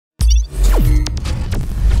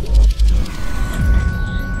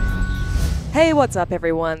Hey, what's up,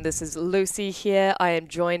 everyone? This is Lucy here. I am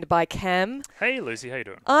joined by Cam. Hey, Lucy, how you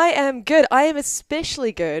doing? I am good. I am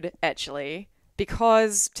especially good, actually,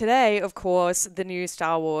 because today, of course, the new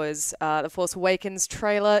Star Wars The Force Awakens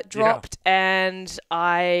trailer dropped, and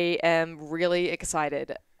I am really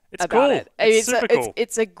excited It's about cool. it. It's super cool.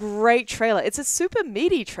 It's a great trailer. It's a super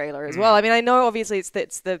meaty trailer as well. I mean, I know obviously it's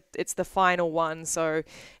the final one, so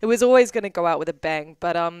it was always going to go out with a bang.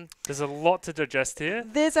 But There's a lot to digest here.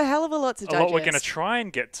 there's a hell of a lot to digest. A lot we're going to try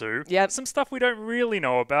and get to. Yep. Some stuff we don't really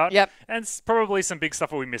know about. Yep. And probably some big stuff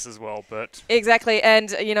that we miss as well. But Exactly,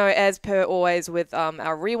 and you know, as per always with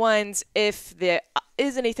our rewinds, if there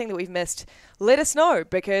is anything that we've missed, let us know,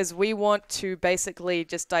 because we want to basically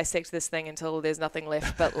just dissect this thing until there's nothing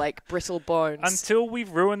left but like brittle bones. until we've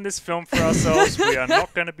ruined this film for ourselves, we are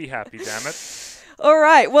not going to be happy, damn it. All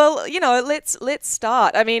right, well, you know, let's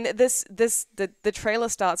start. I mean, the trailer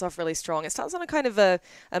starts off really strong. It starts on a kind of a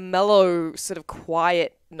mellow, sort of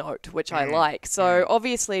quiet note, which I like. So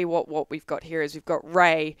obviously, what we've got here is we've got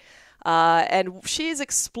Rey. And she is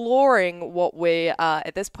exploring what we're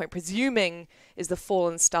at this point presuming is the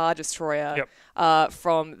fallen Star Destroyer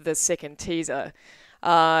from the second teaser.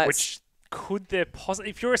 Which could there possibly,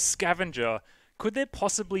 if you're a scavenger, could there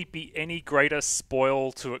possibly be any greater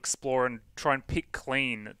spoil to explore and try and pick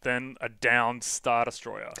clean than a downed Star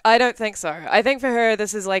Destroyer? I don't think so. I think for her,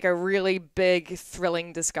 this is like a really big,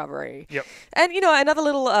 thrilling discovery. Yep. And you know, another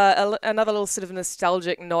little sort of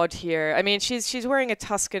nostalgic nod here. I mean, she's wearing a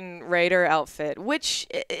Tusken Raider outfit, which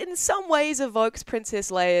in some ways evokes Princess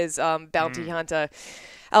Leia's bounty hunter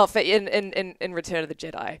outfit in Return of the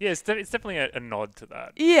Jedi. Yeah, it's definitely a nod to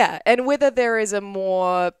that. Yeah, and whether there is a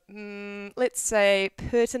more, let's say,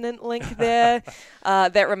 pertinent link there,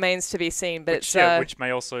 that remains to be seen. But Which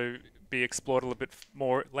may also be explored a little bit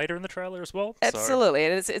more later in the trailer as well. Absolutely,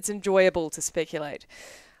 and it's enjoyable to speculate.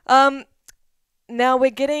 Now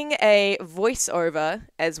we're getting a voiceover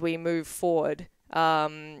as we move forward,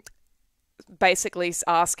 basically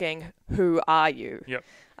asking, "Who are you?" Yep.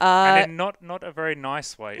 And in not a very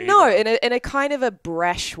nice way either. No, in a kind of a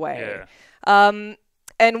brash way. Yeah.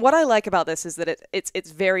 And what I like about this is that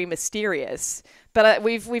it's very mysterious. But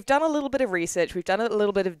we've done a little bit of research, we've done a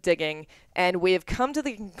little bit of digging, and we have come to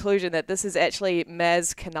the conclusion that this is actually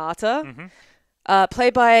Maz Kanata,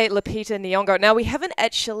 played by Lupita Nyong'o. Now, we haven't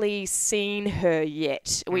actually seen her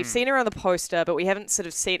yet. We've seen her on the poster, but we haven't sort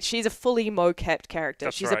of seen. She's a fully mo-capped character.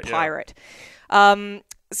 That's She's right, a pirate. Yeah.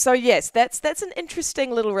 So yes, that's an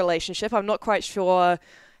interesting little relationship. I'm not quite sure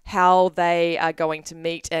how they are going to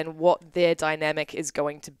meet and what their dynamic is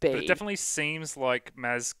going to be. But it definitely seems like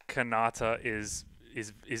Maz Kanata is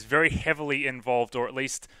very heavily involved, or at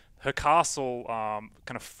least her castle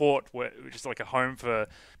kind of fort, which is like a home for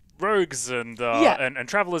rogues and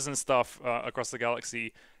travelers and stuff across the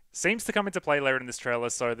galaxy, seems to come into play later in this trailer.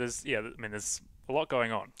 So there's a lot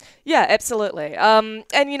going on. Yeah, absolutely. And,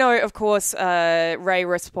 you know, of course, Rey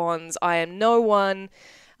responds, "I am no one,"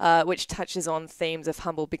 which touches on themes of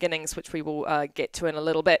humble beginnings, which we will get to in a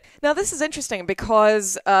little bit. Now, this is interesting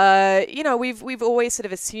because, you know, we've always sort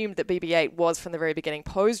of assumed that BB-8 was from the very beginning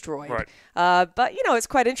Poe's droid. Right. But, you know, it's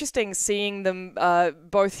quite interesting seeing them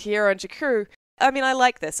both here on Jakku. I mean, I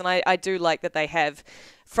like this, and I do like that they have,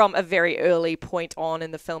 from a very early point on in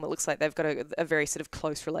the film, it looks like they've got a very sort of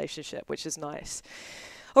close relationship, which is nice.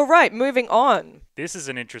 All right, moving on. This is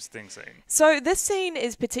an interesting scene. So this scene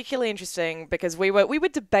is particularly interesting because we were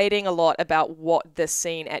debating a lot about what this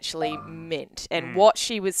scene actually meant and what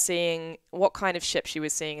she was seeing, what kind of ship she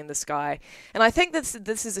was seeing in the sky. And I think this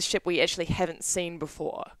is a ship we actually haven't seen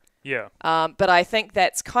before. Yeah. But I think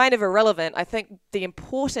that's kind of irrelevant. I think the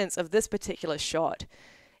importance of this particular shot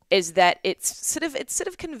is that it's sort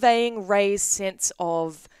of conveying Rey's sense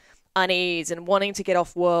of unease and wanting to get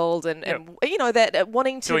off world and you know, that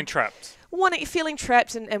wanting to feeling trapped. Feeling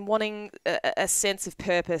trapped and wanting a sense of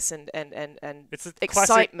purpose and It's a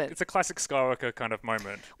excitement. It's a classic Skywalker kind of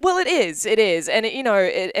moment. Well, it is, and you know,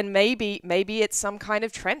 and maybe it's some kind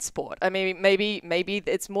of transport. I mean, maybe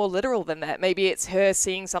it's more literal than that. Maybe it's her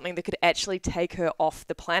seeing something that could actually take her off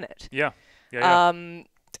the planet. Yeah.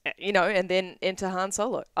 You know, and then into Han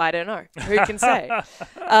Solo. I don't know. Who can say?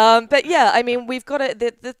 But yeah, I mean, we've got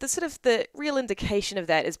the sort of the real indication of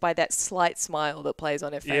that is by that slight smile that plays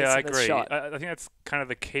on her face in this shot. I think that's kind of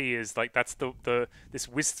the key. Is like that's the this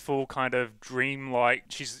wistful kind of dreamlike.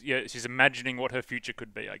 She's imagining what her future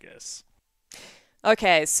could be, I guess.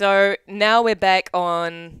 Okay, so now we're back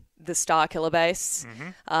on the Starkiller base.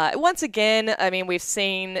 Once again, I mean, we've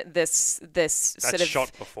seen this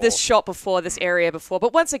shot before, this area before,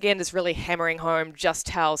 but once again, just really hammering home just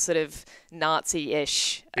how sort of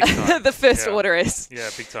Nazi-ish the First Order is. Yeah,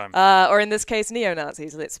 big time. Or in this case,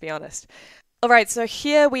 neo-Nazis, let's be honest. All right, so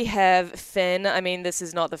here we have Finn. I mean, this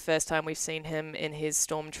is not the first time we've seen him in his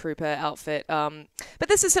Stormtrooper outfit, but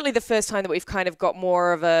this is certainly the first time that we've kind of got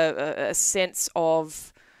more of a sense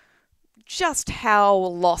of just how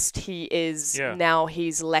lost he is now.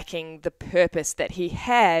 He's lacking the purpose that he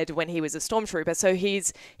had when he was a Stormtrooper. So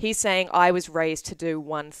he's saying, I was raised to do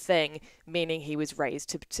one thing, meaning he was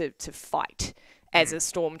raised to fight as a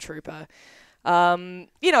Stormtrooper.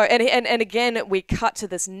 You know, and again, we cut to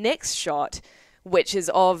this next shot, which is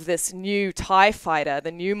of this new TIE fighter,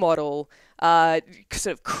 the new model, sort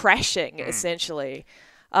of crashing, essentially.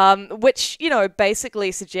 Which, you know,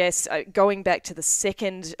 basically suggests, going back to the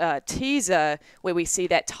second teaser, where we see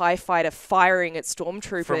that TIE fighter firing at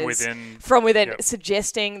stormtroopers from within,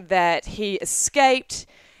 suggesting that he escaped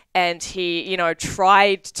and he, you know,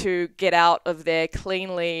 tried to get out of there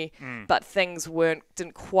cleanly, but things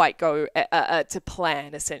didn't quite go to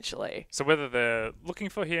plan, essentially. So whether they're looking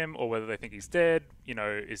for him or whether they think he's dead, you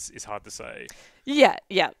know, is hard to say. Yeah,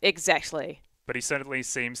 exactly. But he certainly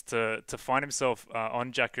seems to find himself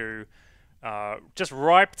on Jakku, just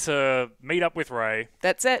ripe to meet up with Rey.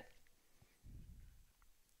 That's it.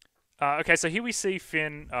 Okay, so here we see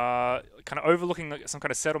Finn kind of overlooking some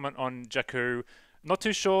kind of settlement on Jakku. Not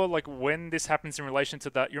too sure like when this happens in relation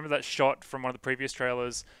to that. You remember that shot from one of the previous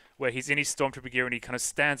trailers where he's in his Stormtrooper gear and he kind of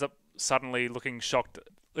stands up suddenly looking shocked.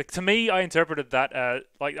 Like, to me, I interpreted that as,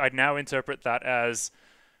 like, I now interpret that as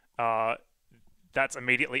that's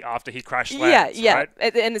immediately after he crash lands. Yeah.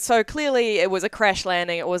 Right? And so clearly it was a crash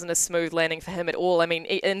landing. It wasn't a smooth landing for him at all. I mean,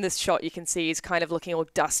 in this shot, you can see he's kind of looking all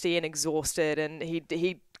dusty and exhausted, and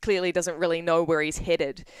he clearly doesn't really know where he's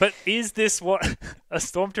headed. But is this what a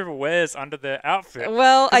Stormtrooper wears under their outfit?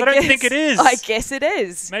 Well, I don't think it is. I guess it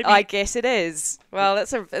is. Maybe. I guess it is. Well,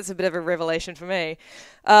 that's a bit of a revelation for me.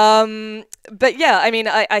 But yeah, I mean,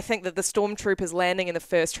 I think that the Stormtroopers landing in the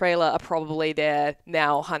first trailer are probably there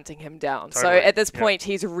now hunting him down. Totally. So at this point,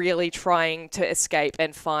 he's really trying to escape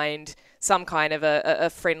and find some kind of a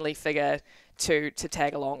friendly figure to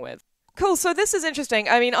tag along with. Cool. So this is interesting.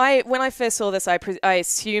 I mean, when I first saw this, I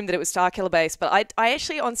assumed that it was Starkiller Base, but I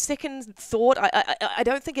actually, on second thought, I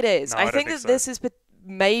don't think it is. No, I think that this is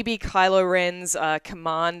maybe Kylo Ren's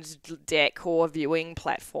command deck or viewing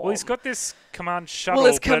platform. Well, he's got this command shuttle. Well,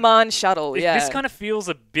 it's command shuttle, yeah. This kind of feels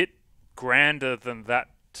a bit grander than that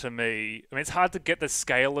to me. I mean, it's hard to get the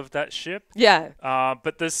scale of that ship. Yeah.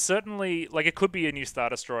 But there's certainly, like, it could be a new Star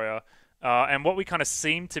Destroyer. And what we kind of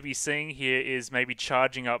seem to be seeing here is maybe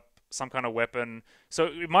charging up some kind of weapon. So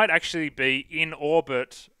it might actually be in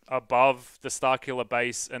orbit above the Starkiller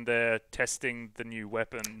Base, and they're testing the new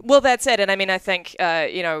weapon. Well, that's it. And I mean, I think,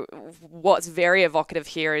 you know, what's very evocative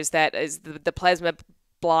here is the plasma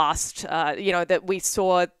blast, you know, that we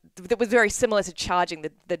saw that was very similar to charging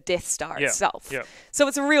the Death Star itself. Yeah. So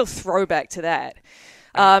it's a real throwback to that.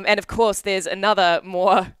 And of course, there's another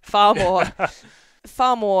far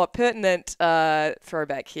more pertinent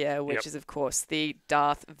throwback here, which is, of course, the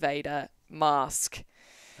Darth Vader mask.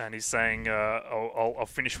 And he's saying, I'll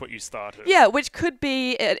finish what you started. Yeah, which could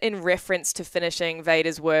be in reference to finishing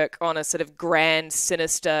Vader's work on a sort of grand,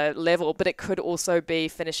 sinister level, but it could also be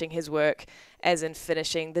finishing his work as in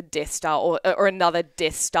finishing the Death Star or another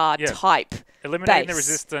Death Star type Eliminating base. the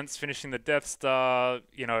Resistance, finishing the Death Star,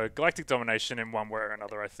 you know, galactic domination in one way or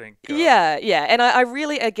another, I think. Yeah. And I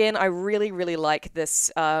really like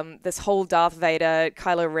this this whole Darth Vader,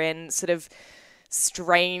 Kylo Ren sort of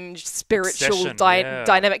strange spiritual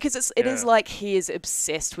dynamic, because it is like he is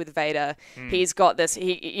obsessed with Vader. He's got this,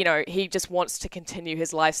 he just wants to continue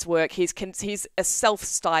his life's work. He's a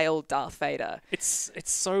self-styled Darth Vader. It's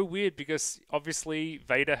so weird because obviously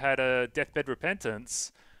Vader had a deathbed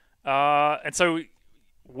repentance, and so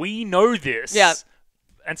we know this. Yeah.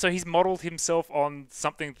 And so he's modeled himself on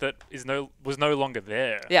something that was no longer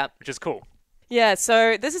there. Yeah. Which is cool. Yeah,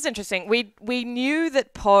 so this is interesting. We knew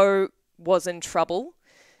that Poe was in trouble.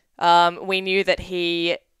 We knew that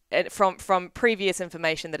he, from previous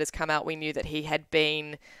information that has come out, we knew that he had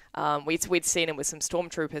been, we'd seen him with some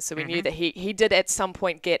stormtroopers, so we knew that he did at some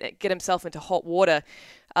point get himself into hot water.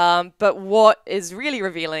 But what is really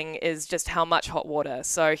revealing is just how much hot water.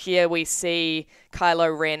 So here we see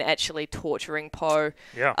Kylo Ren actually torturing Poe.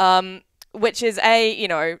 Yeah. Which is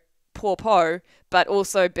poor Poe, but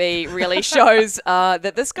also B, really shows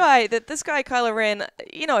that this guy Kylo Ren,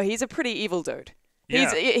 he's a pretty evil dude.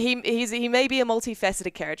 Yeah. He may be a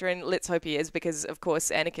multifaceted character, and let's hope he is, because of course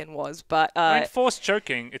Anakin was. But I mean, forced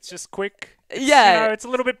choking, it's just quick. It's, yeah, it's a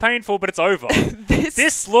little bit painful, but it's over. this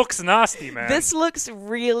This looks nasty, man. this looks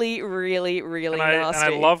really, really, really nasty.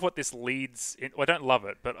 And I love what this leads in. Well, I don't love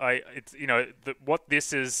it, but it's what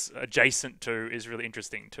this is adjacent to is really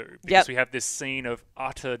interesting too, because we have this scene of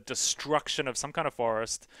utter destruction of some kind of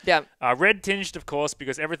forest. Yeah. Red tinged, of course,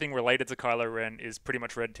 because everything related to Kylo Ren is pretty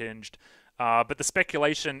much red tinged. But the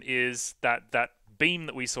speculation is that beam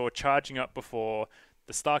that we saw charging up before,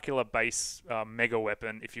 the Starkiller base mega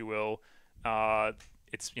weapon, if you will,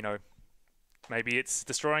 it's maybe it's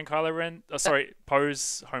destroying Kylo Ren.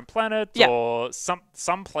 Poe's home planet, or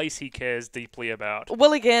some place he cares deeply about.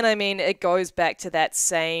 Well, again, I mean, it goes back to that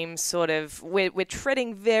same sort of we're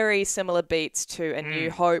treading very similar beats to A New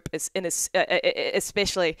Hope,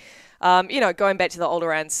 especially. Going back to the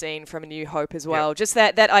Alderaan scene from A New Hope as well. Yep. Just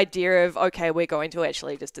that idea of, okay, we're going to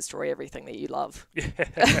actually just destroy everything that you love.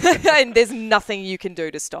 And there's nothing you can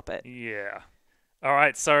do to stop it. Yeah. All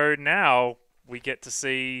right, so now we get to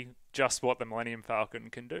see just what the Millennium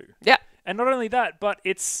Falcon can do. Yeah. And not only that, but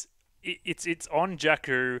it's on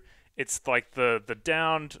Jakku. It's like the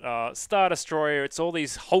downed Star Destroyer. It's all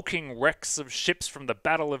these hulking wrecks of ships from the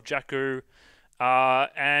Battle of Jakku.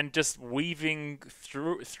 And just weaving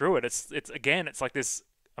through it. It's like this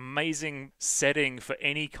amazing setting for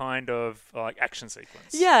any kind of action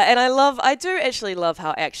sequence. Yeah, and I do actually love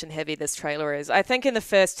how action heavy this trailer is. I think in the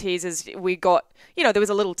first teasers we got, there was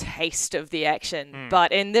a little taste of the action,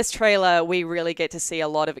 but in this trailer we really get to see a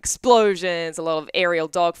lot of explosions, a lot of aerial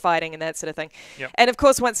dogfighting and that sort of thing. Yep. And of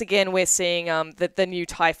course, once again, we're seeing the new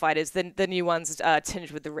TIE fighters, the new ones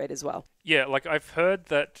tinged with the red as well. Yeah, I've heard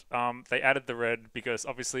that they added the red because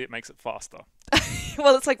obviously it makes it faster.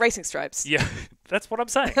 Well, it's like racing stripes. Yeah, that's what I'm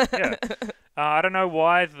saying. Yeah, I don't know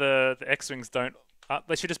why the X-Wings don't.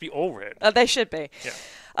 They should just be all red. They should be.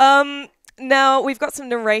 Yeah. Now, we've got some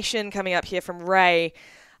narration coming up here from Rey.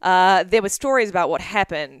 There were stories about what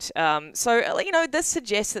happened. This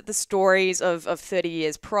suggests that the stories of 30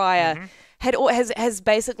 years prior has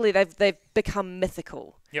basically they've become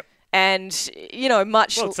mythical. Yep. And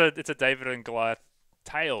much. Well, it's a David and Goliath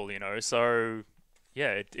tale, So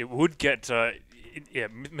yeah, it would get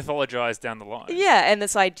mythologized down the line. Yeah, and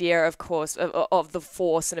this idea, of course, of the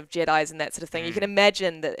Force and of Jedis and that sort of thing. You can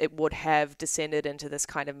imagine that it would have descended into this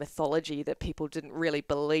kind of mythology that people didn't really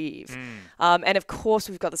believe. And of course,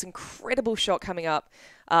 we've got this incredible shot coming up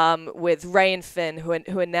with Rey and Finn,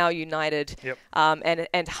 who are now united. Yep.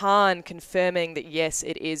 And Han confirming that yes,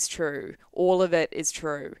 it is true. All of it is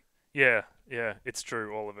true. Yeah, it's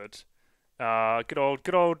true, all of it. Good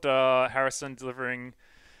old Harrison delivering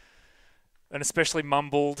an especially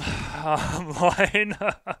mumbled line.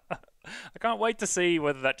 I can't wait to see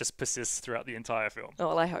whether that just persists throughout the entire film. Oh,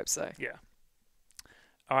 well, I hope so. Yeah.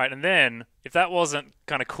 All right, and then, if that wasn't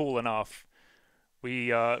kind of cool enough, we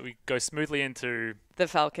go smoothly into the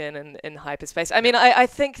Falcon and hyperspace. I mean, I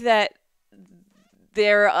think that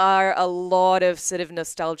there are a lot of sort of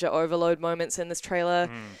nostalgia overload moments in this trailer.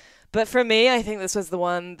 But for me, I think this was the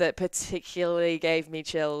one that particularly gave me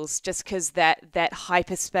chills, just because that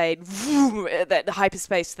hyperspace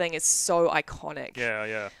thing is so iconic.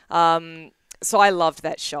 Yeah. So I loved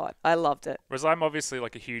that shot. I loved it. Whereas I'm obviously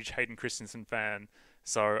like a huge Hayden Christensen fan,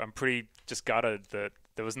 so I'm pretty just gutted that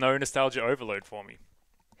there was no nostalgia overload for me.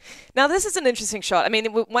 Now, this is an interesting shot. I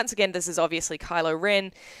mean, once again, this is obviously Kylo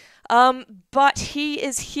Ren, but he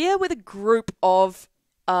is here with a group of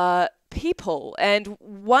people, and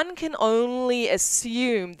one can only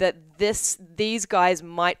assume that these guys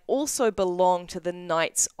might also belong to the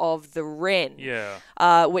Knights of the Ren,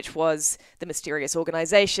 which was the mysterious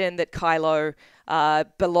organization that Kylo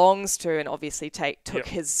belongs to, and obviously took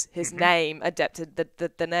his name, adapted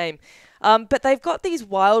the name. But they've got these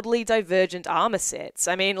wildly divergent armor sets.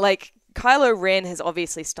 I mean, like, Kylo Ren has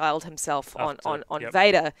obviously styled himself on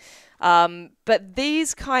Vader. But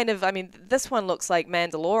these kind of, I mean, this one looks like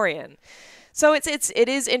Mandalorian. So it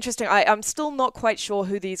is interesting. I'm still not quite sure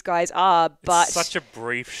who these guys are, but it's such a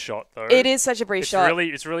brief shot, though. It is such a brief shot.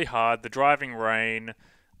 It's really hard. The driving rain,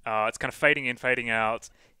 it's kind of fading in, fading out.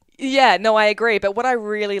 Yeah, no, I agree. But what I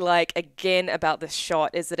really like, again, about this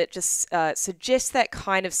shot is that it just suggests that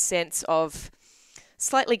kind of sense of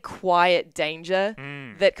slightly quiet danger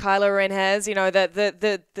that Kylo Ren has. His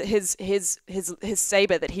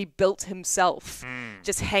saber that he built himself,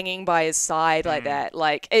 just hanging by his side like that.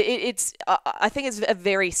 Like it's, I think it's a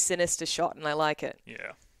very sinister shot, and I like it.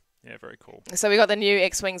 Yeah. Yeah, very cool. So we got the new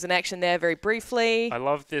X-Wings in action there very briefly. I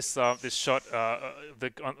love this this shot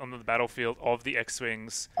on the battlefield of the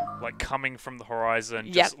X-Wings, like coming from the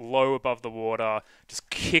horizon, just low above the water, just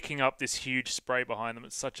kicking up this huge spray behind them.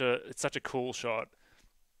 It's such a cool shot.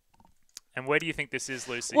 And where do you think this is,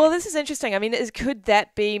 Lucy? Well, this is interesting. I mean, could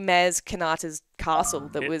that be Maz Kanata's castle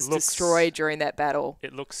that was destroyed during that battle?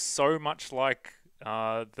 It looks so much like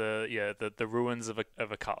the ruins of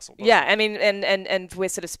a castle. Yeah, I mean, and we're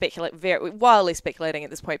sort of very wildly speculating at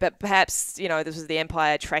this point, but perhaps this was the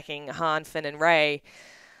Empire tracking Han, Finn, and Rey,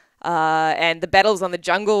 and the battles on the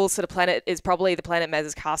jungle sort of planet is probably the planet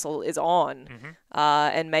Maz's castle is on,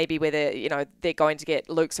 and maybe where they're going to get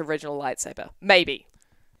Luke's original lightsaber, maybe.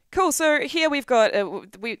 Cool. So here we've got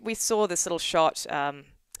we saw this little shot.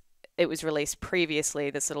 It was released previously,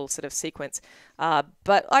 this little sort of sequence.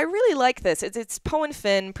 But I really like this. It's Poe and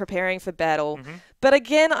Finn preparing for battle. But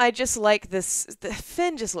again, I just like this.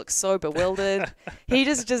 Finn just looks so bewildered. He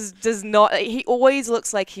just does not. He always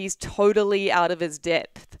looks like he's totally out of his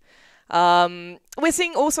depth. We're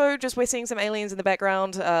seeing some aliens in the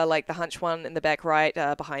background, like the hunch one in the back right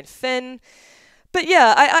behind Finn. But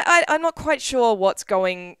yeah, I'm not quite sure what's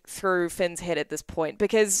going through Finn's head at this point,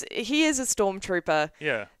 because he is a stormtrooper.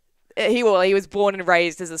 Yeah. He was born and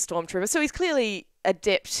raised as a stormtrooper, so he's clearly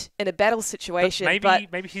adept in a battle situation.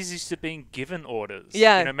 But maybe he's used to being given orders.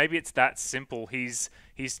 Yeah. Maybe it's that simple. He's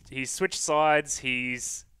switched sides.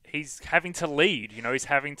 He's having to lead. He's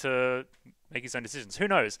having to make his own decisions. Who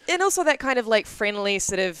knows? And also that kind of like friendly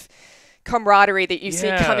sort of camaraderie that you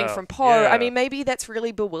see coming from Poe. I mean, maybe that's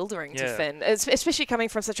really bewildering to Finn, especially coming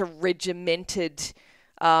from such a regimented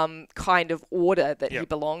kind of order that he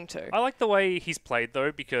belonged to. I like the way he's played,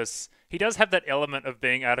 though, because he does have that element of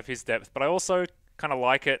being out of his depth, but I also kind of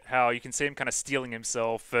like it how you can see him kind of stealing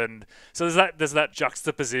himself, and so there's that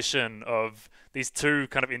juxtaposition of these two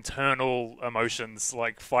kind of internal emotions,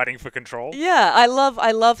 like fighting for control. Yeah, I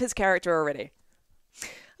love his character already.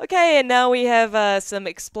 Okay, and now we have some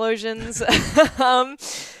explosions.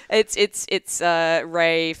 It's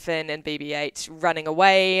Rey, Finn, and BB-8 running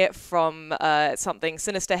away from something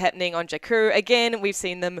sinister happening on Jakku. Again, we've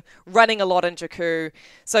seen them running a lot on Jakku,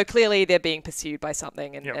 so clearly they're being pursued by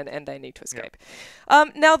something, and they need to escape.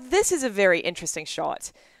 Now, this is a very interesting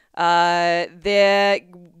shot.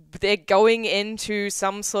 They're going into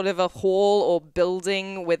some sort of a hall or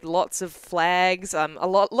building with lots of flags. A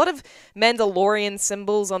lot of Mandalorian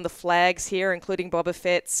symbols on the flags here, including Boba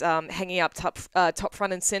Fett's hanging up top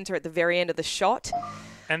front and center at the very end of the shot.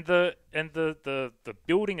 And the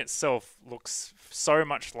building itself looks so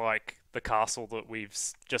much like the castle that we've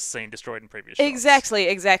just seen destroyed in previous shots.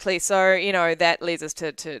 Exactly. So, that leads us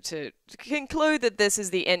to conclude that this is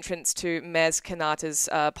the entrance to Maz Kanata's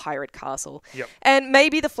pirate castle. Yep. And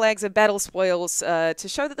maybe the flags are battle spoils to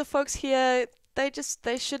show that the folks here,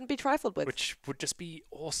 they shouldn't be trifled with. Which would just be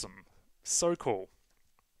awesome. So cool.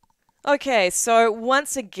 Okay, so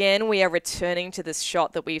once again, we are returning to this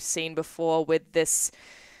shot that we've seen before with this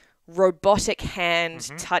robotic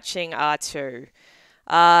hand touching R2.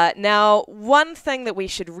 Now, one thing that we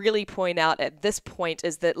should really point out at this point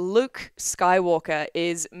is that Luke Skywalker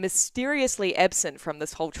is mysteriously absent from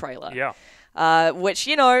this whole trailer. Yeah. Which,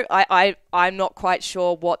 I'm not quite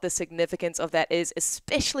sure what the significance of that is,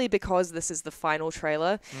 especially because this is the final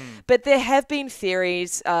trailer. But there have been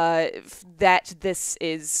theories that this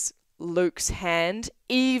is Luke's hand,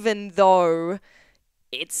 even though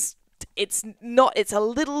it's not. It's a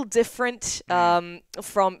little different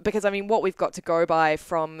from, because I mean what we've got to go by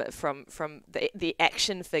from the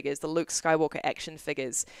action figures, the Luke Skywalker action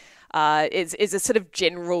figures, is a sort of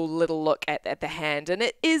general little look at the hand, and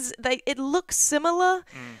it looks similar,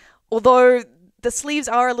 although the sleeves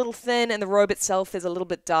are a little thin and the robe itself is a little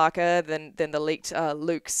bit darker than the leaked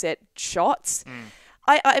Luke set shots.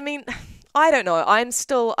 I mean, I don't know. I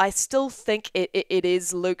still think it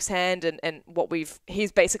is Luke's hand, and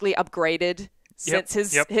he's basically upgraded since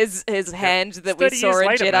his hand that we saw in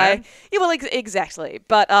later, Jedi. Man. Yeah, well, exactly.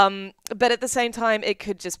 But at the same time, it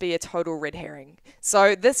could just be a total red herring.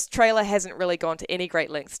 So this trailer hasn't really gone to any great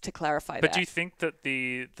lengths to clarify that. But do you think that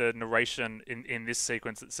the narration in this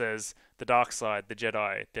sequence that says the dark side, the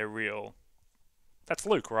Jedi, they're real? That's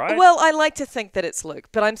Luke, right? Well, I like to think that it's Luke,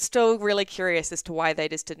 but I'm still really curious as to why they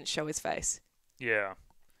just didn't show his face. Yeah.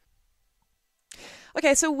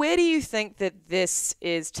 Okay, so where do you think that this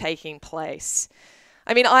is taking place?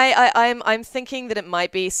 I mean, I'm thinking that it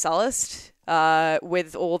might be Sullust.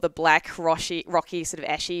 with all the black, rocky, sort of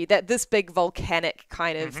ashy, this big volcanic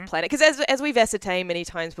kind of planet. Because as we've ascertained many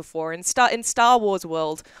times before, in Star Wars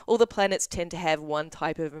world, all the planets tend to have one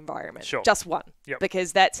type of environment. Sure. Just one. Yep.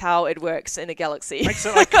 Because that's how it works in a galaxy. Makes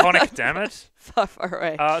it iconic, damn it. Far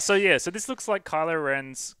away. So this looks like Kylo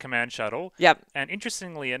Ren's command shuttle. Yep. And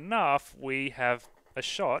interestingly enough, we have a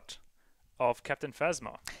shot of Captain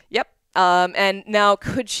Phasma. Yep. And now,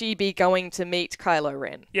 could she be going to meet Kylo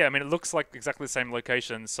Ren? Yeah, I mean, it looks like exactly the same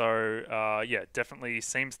location, so, it definitely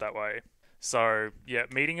seems that way. So, yeah,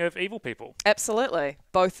 meeting of evil people. Absolutely.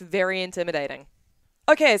 Both very intimidating.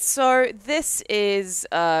 Okay, so this is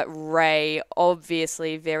Rey,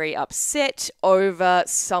 obviously very upset over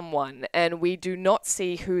someone, and we do not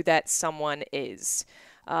see who that someone is.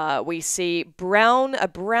 We see a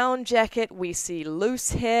brown jacket, we see loose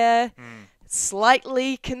hair.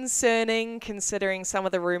 Slightly concerning, considering some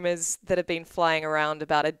of the rumors that have been flying around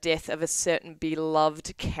about a death of a certain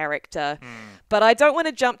beloved character. But I don't want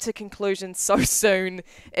to jump to conclusions so soon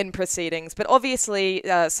in proceedings. But obviously,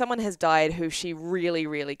 someone has died who she really,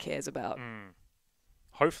 really cares about.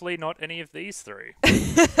 Hopefully not any of these three.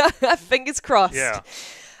 Fingers crossed. Yeah.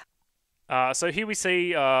 So here we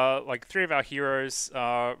see three of our heroes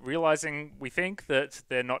realizing, we think, that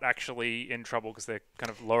they're not actually in trouble because they're kind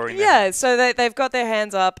of lowering their hands. So they've got their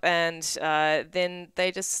hands up, and then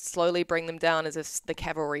they just slowly bring them down as if the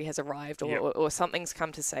cavalry has arrived or something's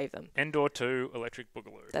come to save them. Endor 2, Electric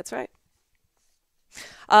Boogaloo. That's right.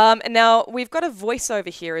 Now, we've got a voiceover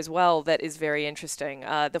here as well that is very interesting.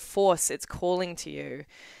 The Force, it's calling to you.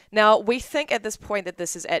 Now, we think at this point that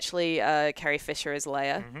this is actually Carrie Fisher as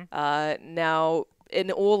Leia. Now,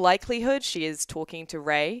 in all likelihood, she is talking to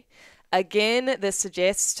Rey. Again, this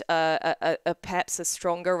suggests perhaps a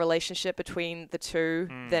stronger relationship between the two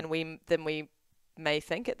than we may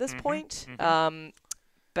think at this point.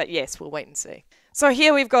 But yes, we'll wait and see. So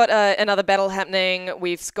here we've got another battle happening.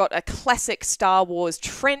 We've got a classic Star Wars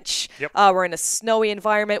trench. Yep. We're in a snowy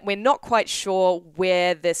environment. We're not quite sure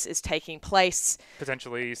where this is taking place.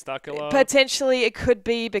 Potentially Starkiller. Potentially it could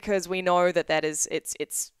be, because we know that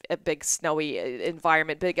it's a big snowy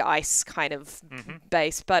environment, big ice kind of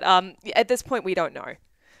base. But at this point we don't know.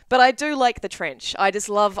 But I do like the trench. I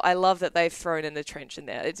love that they've thrown in the trench in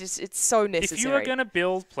there. It's so necessary. If you are going to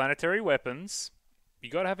build planetary weapons, you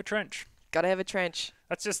got to have a trench. Gotta have a trench.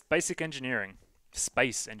 That's just basic engineering.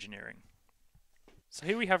 Space engineering. So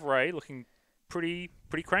here we have Rey looking pretty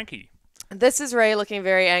cranky. This is Rey looking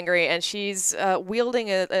very angry, and she's wielding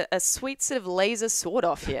a sweet sort of laser sword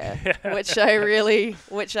off here, which I really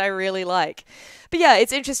like. But yeah,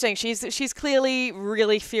 it's interesting. She's clearly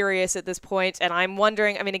really furious at this point, and I'm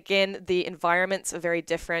wondering. I mean, again, the environments are very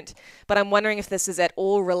different, but I'm wondering if this is at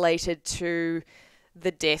all related to the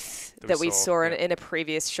death that we saw in a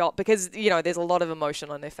previous shot, because, there's a lot of emotion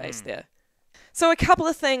on their face there. So a couple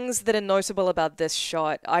of things that are notable about this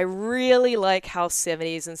shot. I really like how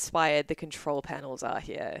 70s inspired the control panels are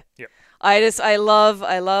here. Yep. I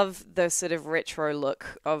love the sort of retro look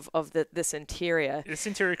of this interior. This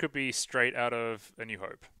interior could be straight out of A New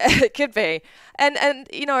Hope. It could be. And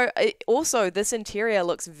also this interior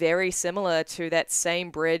looks very similar to that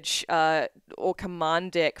same bridge or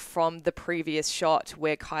command deck from the previous shot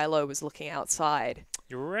where Kylo was looking outside.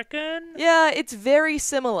 You reckon? Yeah, it's very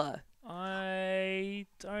similar. I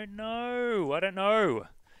don't know.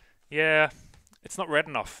 Yeah, it's not red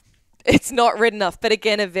enough. It's not red enough, but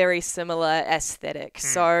again, a very similar aesthetic.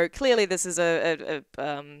 So clearly, this is a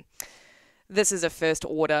first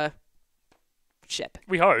order ship.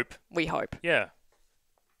 We hope. Yeah.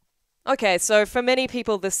 Okay, so for many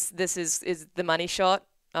people, this is the money shot,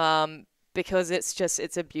 because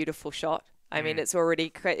it's a beautiful shot. I mean, it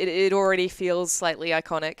already feels slightly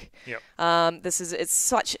iconic. Yep. It's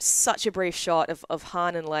such a brief shot of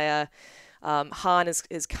Han and Leia. Han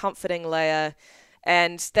is comforting Leia,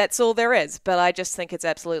 and that's all there is. But I just think it's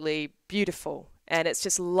absolutely beautiful, and it's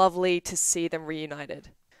just lovely to see them reunited.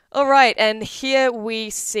 All right, and here we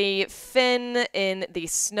see Finn in the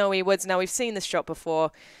snowy woods. Now, we've seen this shot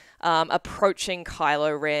before, approaching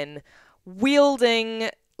Kylo Ren, wielding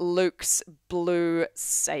Luke's blue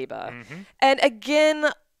saber. And again,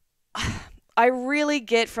 I really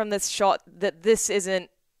get from this shot that this isn't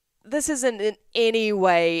in any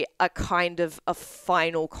way a kind of a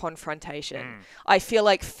final confrontation. I feel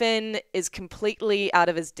like Finn is completely out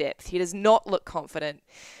of his depth. He does not look confident.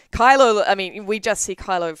 Kylo, I mean, we just see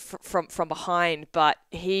Kylo from behind, but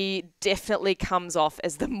he definitely comes off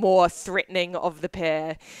as the more threatening of the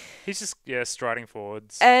pair. He's just, striding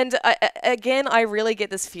forwards. And again, I really get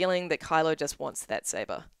this feeling that Kylo just wants that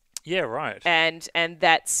saber. Yeah, right. And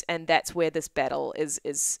that's where this battle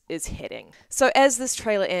is heading. So as this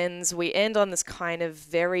trailer ends, we end on this kind of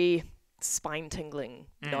very spine-tingling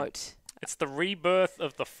note. It's the rebirth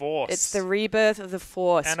of the Force. It's the rebirth of the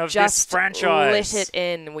Force. And of Just this franchise. let it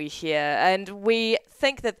in, we hear. And we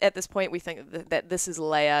think that at this point, we think that this is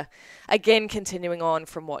Leia, again continuing on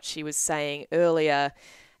from what she was saying earlier,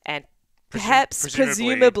 and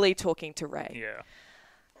presumably talking to Rey.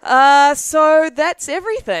 Yeah. So that's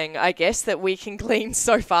everything, I guess, that we can glean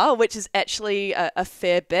so far, which is actually a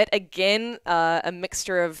fair bit. Again, a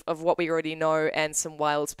mixture of what we already know and some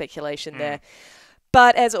wild speculation there.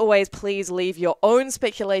 But as always, please leave your own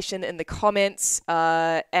speculation in the comments.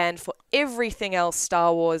 And for everything else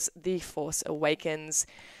Star Wars, The Force Awakens,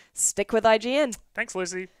 stick with IGN. Thanks,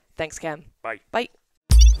 Lucy. Thanks, Cam. Bye. Bye.